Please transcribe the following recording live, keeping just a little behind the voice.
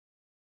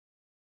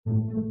So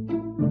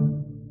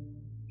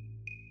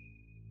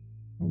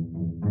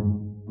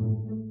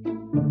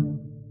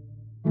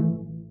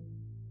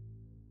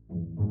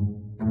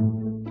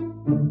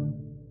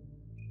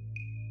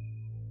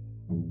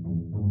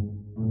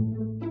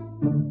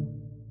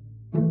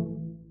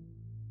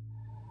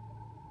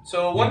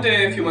one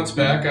day a few months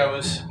back, I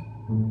was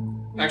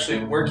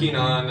actually working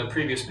on a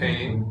previous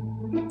painting.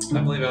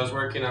 I believe I was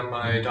working on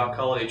my Doc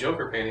Holliday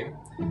Joker painting.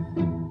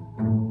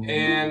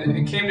 And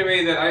it came to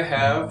me that I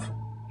have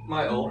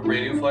my old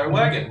Radio Flyer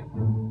wagon.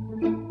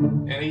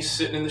 And he's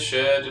sitting in the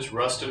shed just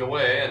rusting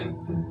away,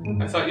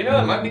 and I thought,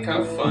 it might be kind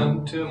of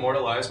fun to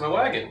immortalize my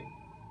wagon.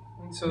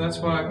 And so that's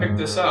why I picked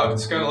this out.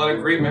 It's got a lot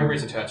of great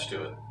memories attached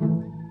to it.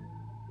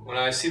 When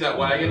I see that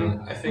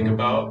wagon, I think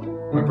about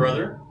my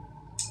brother,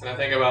 and I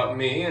think about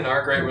me and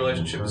our great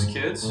relationship as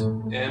kids,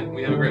 and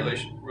we have a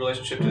great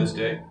relationship to this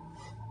day.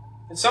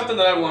 It's something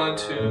that I wanted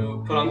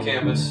to put on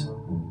canvas,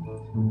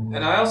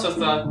 and I also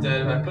thought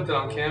that if I put that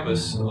on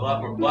canvas, a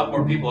lot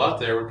more people out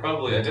there would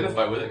probably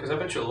identify with it, because I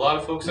bet you a lot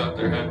of folks out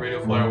there had Radio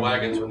Flyer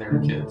wagons when they were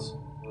kids.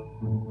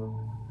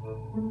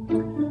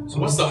 So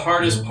what's the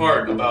hardest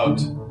part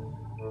about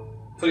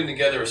putting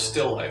together a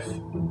still life? I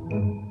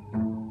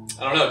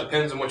don't know, it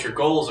depends on what your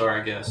goals are,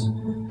 I guess.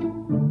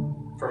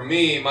 For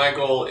me, my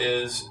goal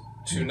is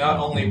to not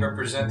only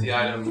represent the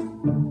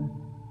item,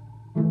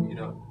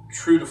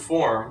 true to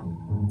form,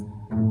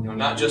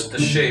 not just the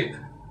shape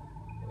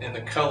and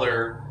the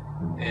color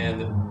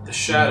and the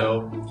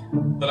shadow,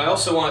 but I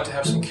also want it to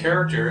have some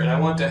character, and I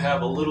want to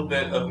have a little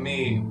bit of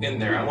me in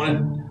there. I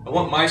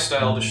want my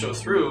style to show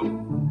through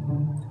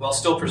while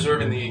still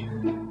preserving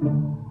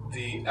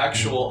the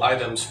actual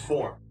item's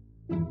form.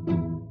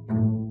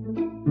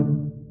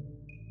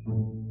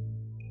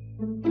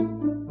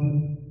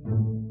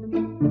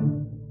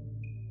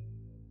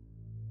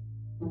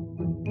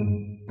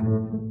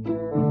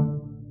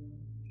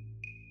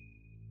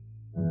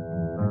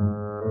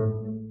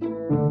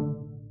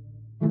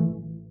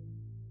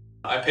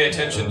 I pay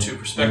attention to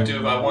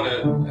perspective. I want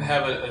to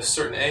have a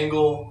certain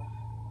angle.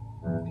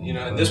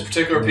 In this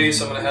particular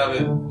piece, I'm going to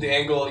have the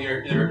angle,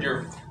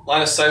 your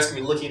line of sight is going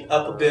to be looking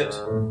up a bit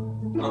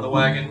on the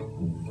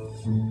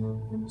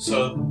wagon.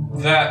 So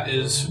that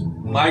is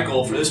my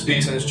goal for this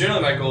piece, and it's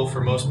generally my goal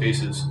for most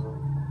pieces.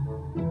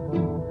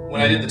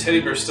 When I did the teddy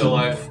bear still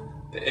life,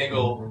 the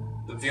angle,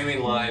 the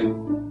viewing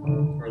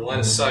line, or line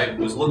of sight,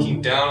 was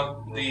looking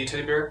down the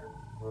teddy bear,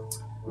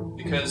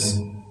 because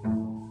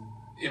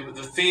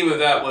the theme of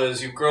that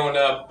was you've grown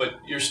up, but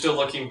you're still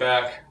looking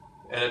back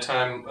at a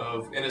time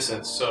of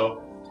innocence.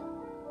 So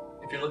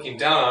if you're looking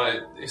down on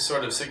it, it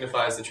sort of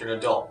signifies that you're an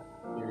adult.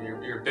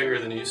 You're bigger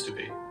than you used to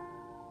be.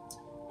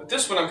 But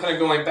this one, I'm kind of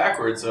going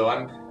backwards, though.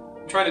 I'm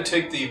trying to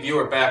take the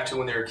viewer back to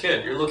when they were a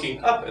kid. You're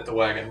looking up at the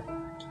wagon.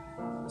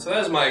 So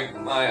that is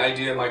my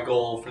idea, my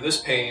goal for this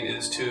painting,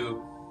 is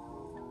to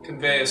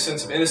convey a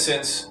sense of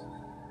innocence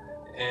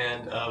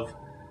and of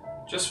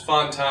just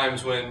fun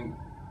times when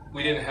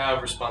we didn't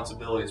have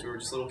responsibilities. We were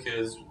just little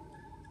kids.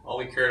 All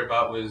we cared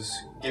about was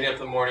getting up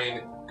in the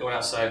morning, going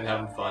outside and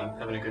having fun,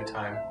 having a good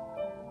time.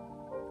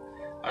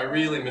 I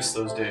really miss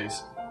those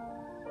days.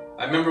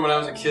 I remember when I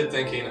was a kid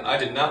thinking I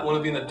did not want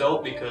to be an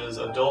adult because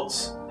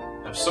adults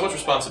have so much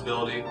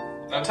responsibility.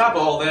 And on top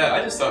of all that,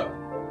 I just thought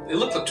it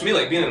looked to me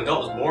like being an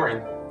adult was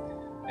boring.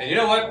 And you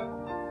know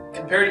what?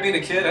 Compared to being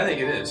a kid, I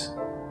think it is.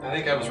 I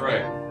think I was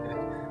right.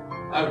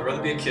 I would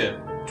rather be a kid.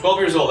 12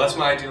 years old, that's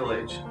my ideal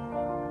age.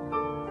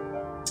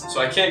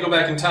 So I can't go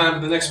back in time,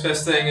 but the next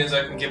best thing is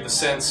I can give the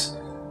sense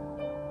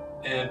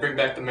and bring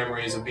back the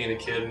memories of being a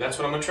kid, and that's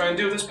what I'm going to try and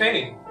do with this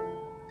painting.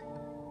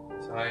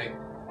 So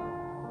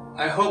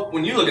I hope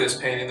when you look at this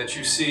painting that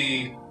you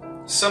see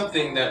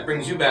something that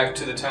brings you back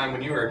to the time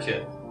when you were a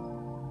kid.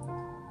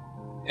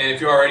 And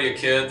if you're already a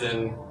kid,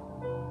 then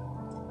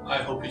I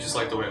hope you just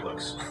like the way it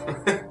looks.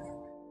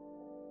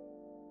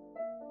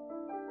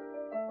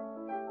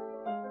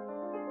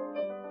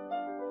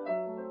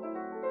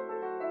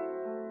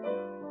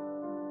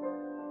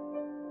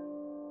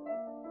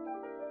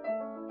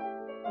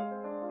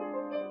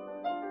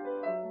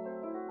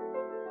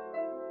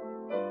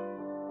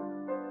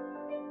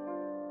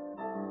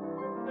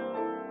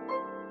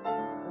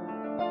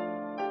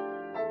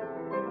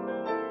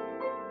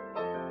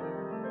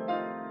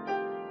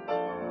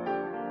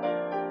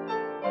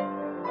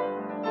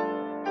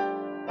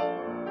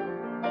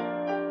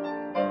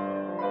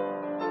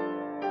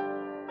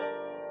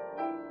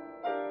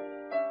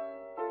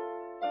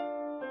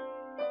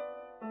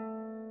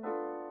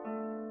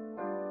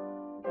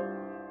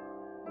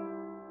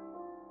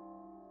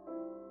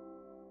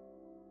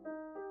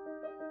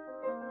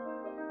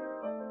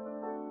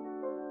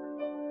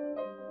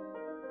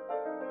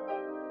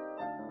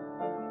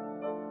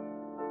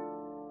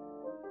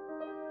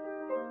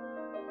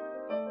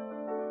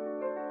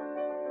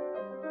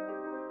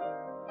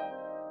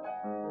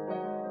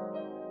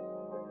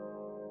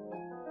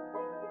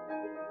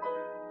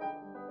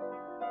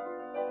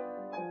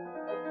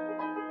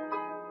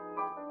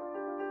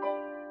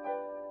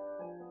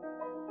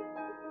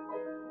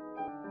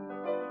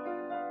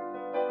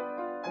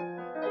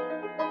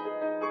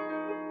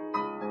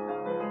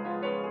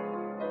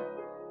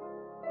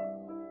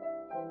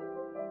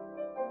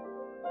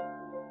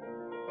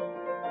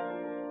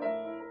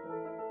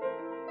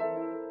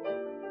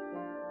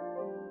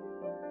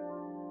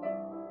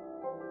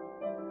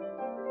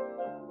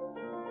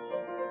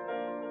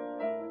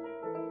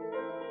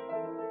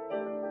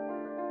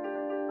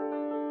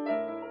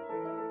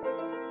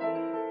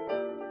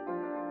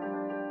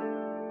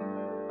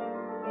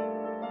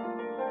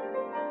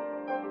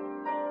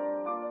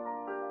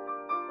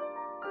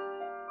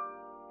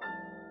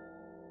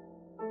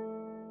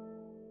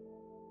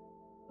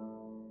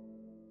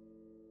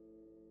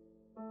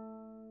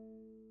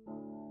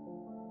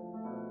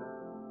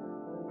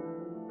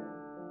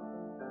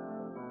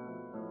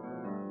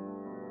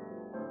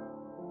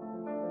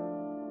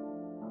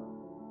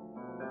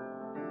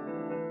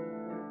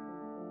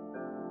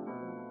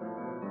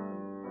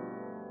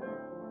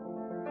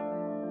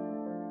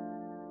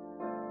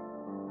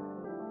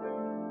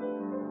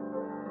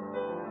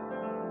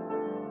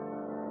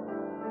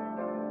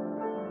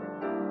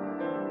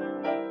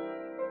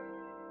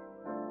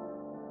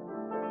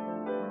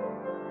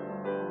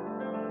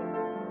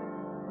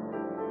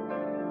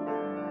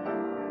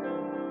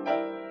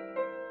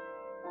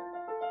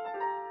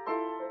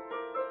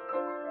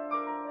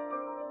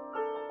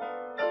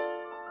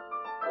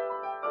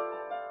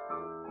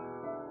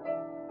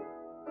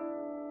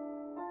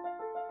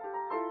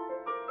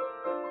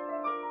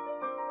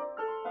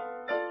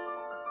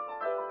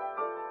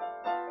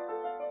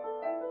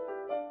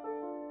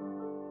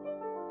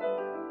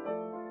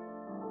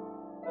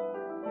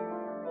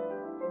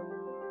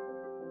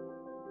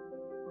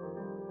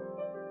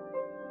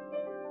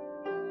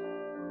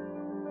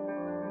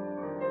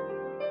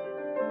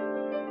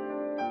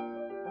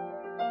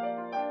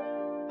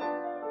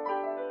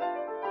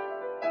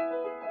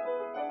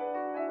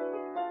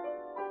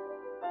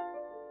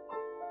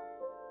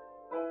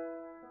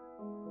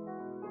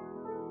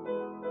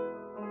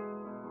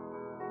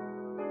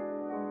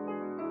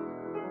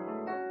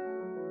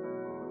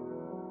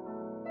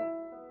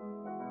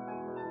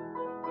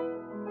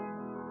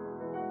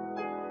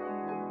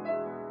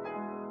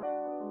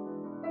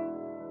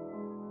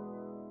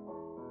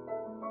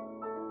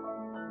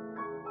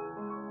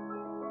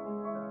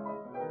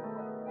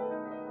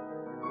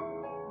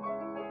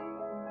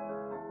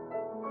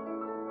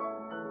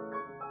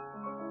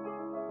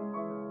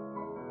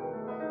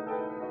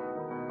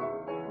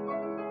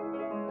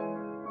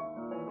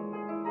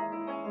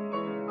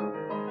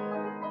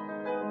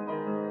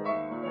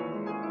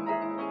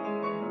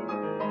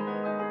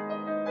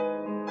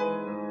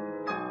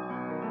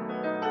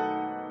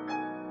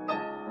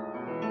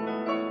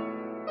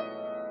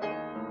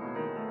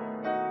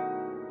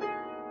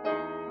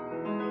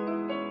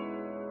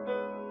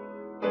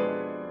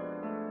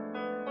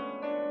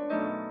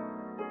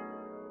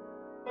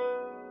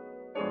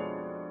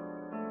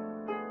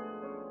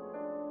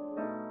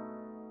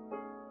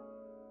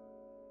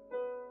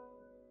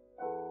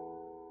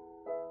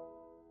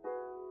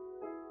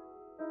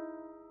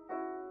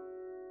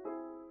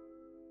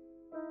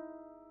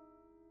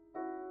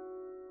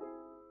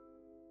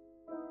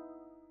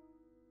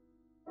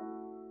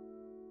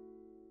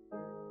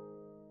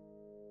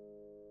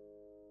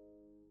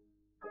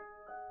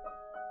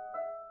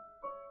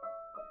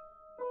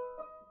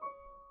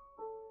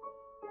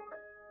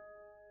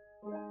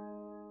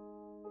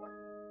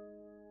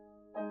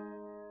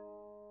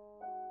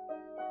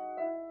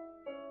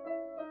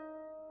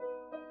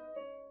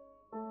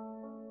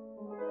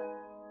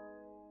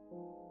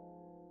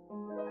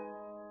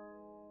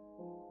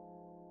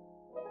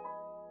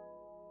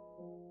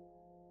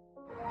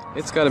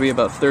 It's got to be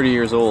about 30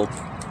 years old.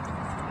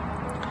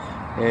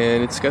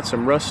 And it's got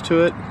some rust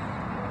to it.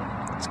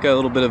 It's got a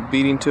little bit of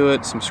beating to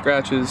it, some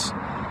scratches,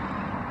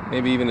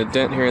 maybe even a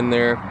dent here and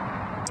there.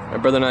 My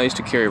brother and I used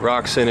to carry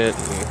rocks in it.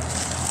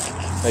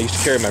 I used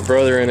to carry my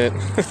brother in it.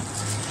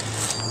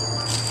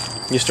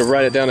 Used to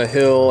ride it down a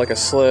hill like a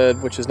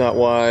sled, which is not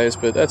wise,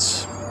 but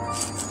that's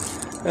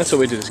what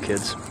we did as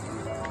kids.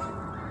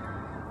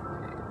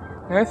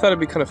 And I thought it'd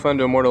be kind of fun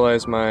to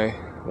immortalize my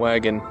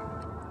wagon.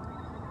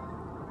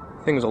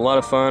 The thing was a lot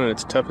of fun, and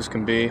it's tough as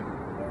can be.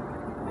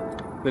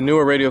 The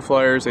newer radio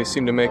flyers, they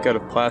seem to make out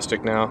of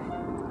plastic now.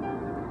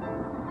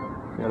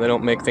 You know, they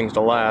don't make things to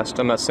last.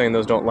 I'm not saying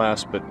those don't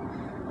last, but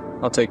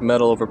I'll take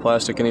metal over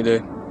plastic any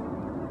day.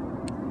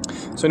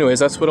 So anyways,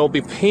 that's what I'll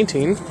be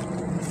painting.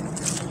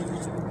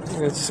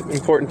 It's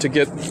important to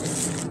get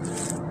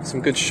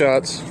some good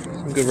shots,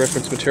 some good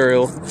reference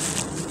material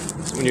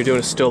when you're doing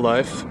a still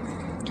life.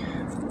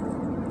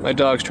 My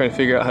dog's trying to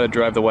figure out how to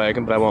drive the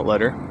wagon, but I won't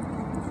let her.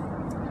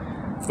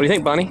 What do you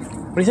think, Bonnie?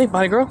 What do you think,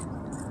 Bonnie girl?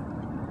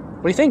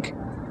 What do you think?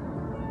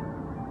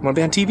 Want to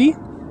be on TV?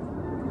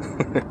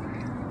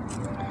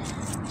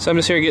 So I'm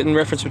just here getting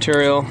reference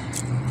material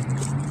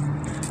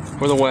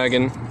for the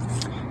wagon.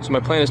 So my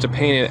plan is to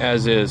paint it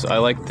as is. I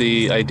like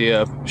the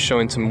idea of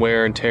showing some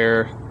wear and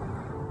tear,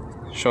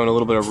 showing a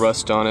little bit of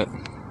rust on it,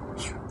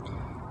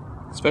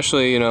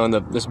 especially, you know, in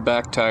this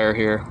back tire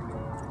here,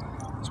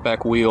 this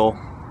back wheel,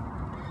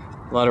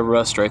 a lot of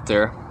rust right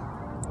there.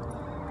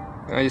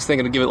 And I just think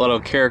it'll give it a lot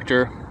of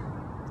character,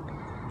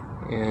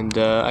 and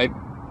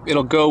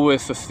it'll go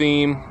with the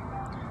theme.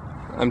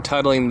 I'm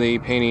titling the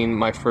painting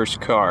 "My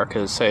First Car"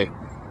 because, hey,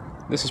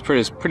 this is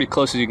pretty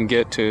close as you can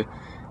get to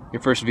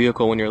your first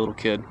vehicle when you're a little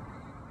kid.